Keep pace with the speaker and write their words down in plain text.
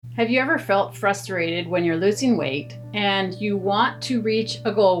Have you ever felt frustrated when you're losing weight and you want to reach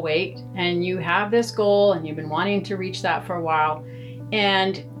a goal weight and you have this goal and you've been wanting to reach that for a while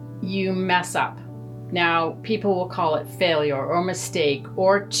and you mess up? Now, people will call it failure or mistake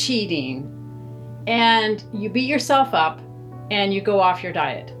or cheating, and you beat yourself up and you go off your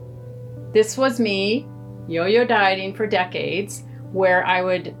diet. This was me yo-yo dieting for decades, where I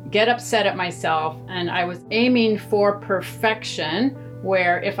would get upset at myself and I was aiming for perfection,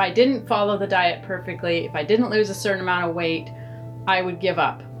 where if I didn't follow the diet perfectly, if I didn't lose a certain amount of weight, I would give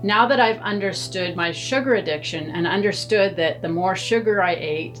up. Now that I've understood my sugar addiction and understood that the more sugar I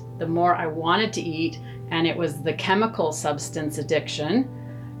ate, the more I wanted to eat, and it was the chemical substance addiction,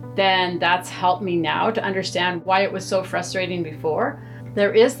 then that's helped me now to understand why it was so frustrating before.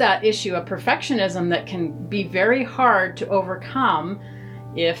 There is that issue of perfectionism that can be very hard to overcome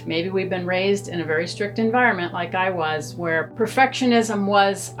if maybe we've been raised in a very strict environment like I was, where perfectionism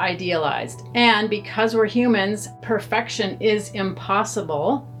was idealized. And because we're humans, perfection is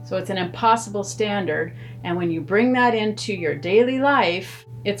impossible. So it's an impossible standard. And when you bring that into your daily life,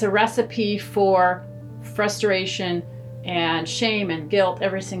 it's a recipe for frustration and shame and guilt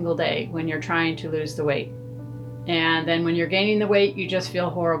every single day when you're trying to lose the weight. And then when you're gaining the weight, you just feel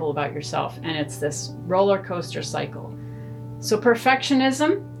horrible about yourself. And it's this roller coaster cycle. So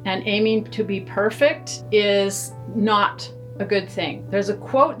perfectionism and aiming to be perfect is not a good thing. There's a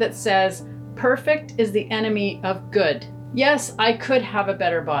quote that says, "Perfect is the enemy of good." Yes, I could have a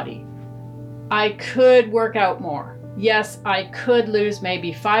better body. I could work out more. Yes, I could lose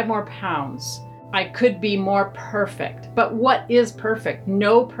maybe 5 more pounds. I could be more perfect. But what is perfect?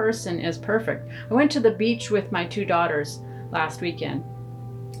 No person is perfect. I went to the beach with my 2 daughters last weekend.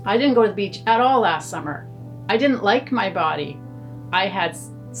 I didn't go to the beach at all last summer. I didn't like my body. I had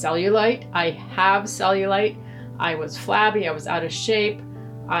cellulite. I have cellulite. I was flabby. I was out of shape.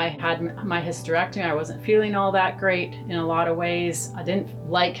 I had my hysterectomy. I wasn't feeling all that great in a lot of ways. I didn't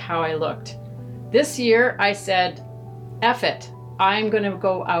like how I looked. This year I said, F it. I'm going to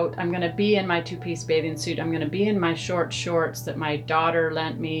go out. I'm going to be in my 2-piece bathing suit. I'm going to be in my short shorts that my daughter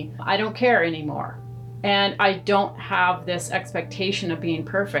lent me. I don't care anymore. And I don't have this expectation of being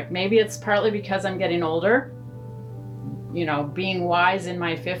perfect. Maybe it's partly because I'm getting older, being wise in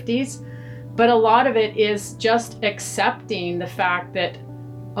my 50s. But a lot of it is just accepting the fact that,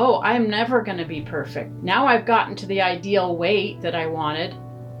 oh, I'm never going to be perfect. Now I've gotten to the ideal weight that I wanted,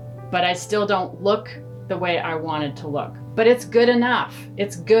 but I still don't look the way I wanted to look. But it's good enough.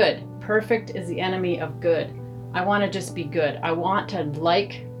 It's good. Perfect is the enemy of good. I want to just be good. I want to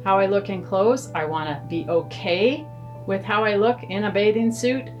like how I look in clothes. I want to be okay with how I look in a bathing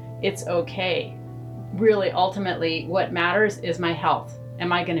suit. It's okay. Really, ultimately, what matters is my health.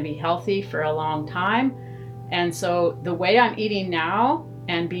 Am I going to be healthy for a long time? And so the way I'm eating now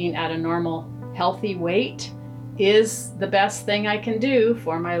and being at a normal, healthy weight is the best thing I can do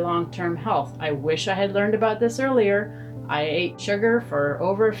for my long-term health. I wish I had learned about this earlier. I ate sugar for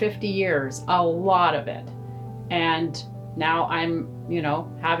over 50 years, a lot of it. And now I'm,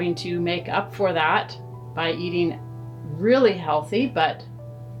 having to make up for that by eating really healthy, but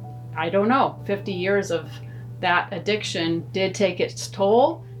I don't know, 50 years of that addiction did take its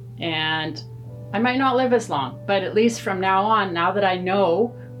toll, and I might not live as long, but at least from now on, now that I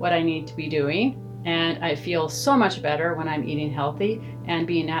know what I need to be doing, and I feel so much better when I'm eating healthy and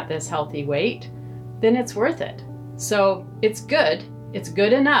being at this healthy weight, then it's worth it. So it's good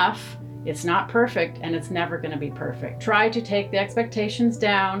enough. It's not perfect, and it's never going to be perfect. Try to take the expectations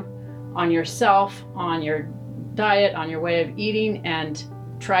down on yourself, on your diet, on your way of eating, and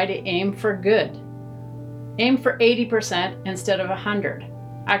try to aim for good. Aim for 80% instead of 100.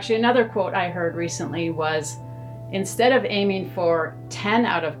 Actually, another quote I heard recently was, instead of aiming for 10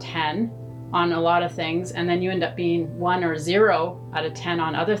 out of 10 on a lot of things, and then you end up being 1 or 0 out of 10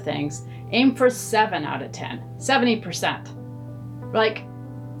 on other things, aim for 7 out of 10, 70%.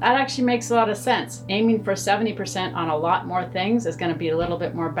 That actually makes a lot of sense. Aiming for 70% on a lot more things is going to be a little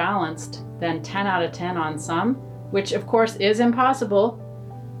bit more balanced than 10 out of 10 on some, which of course is impossible,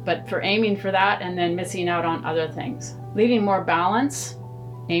 but for aiming for that and then missing out on other things. Leaving more balance,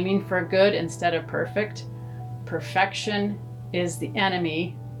 aiming for good instead of perfect. Perfection is the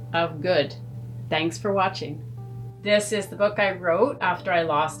enemy of good. Thanks for watching. This is the book I wrote after I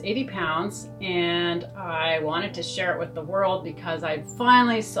lost 80 pounds, and I wanted to share it with the world because I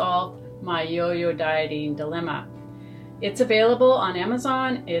finally solved my yo-yo dieting dilemma. It's available on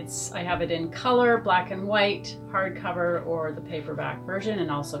Amazon. I have it in color, black and white, hardcover, or the paperback version, and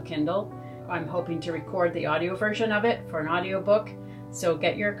also Kindle. I'm hoping to record the audio version of it for an audiobook, so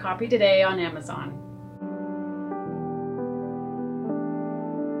get your copy today on Amazon.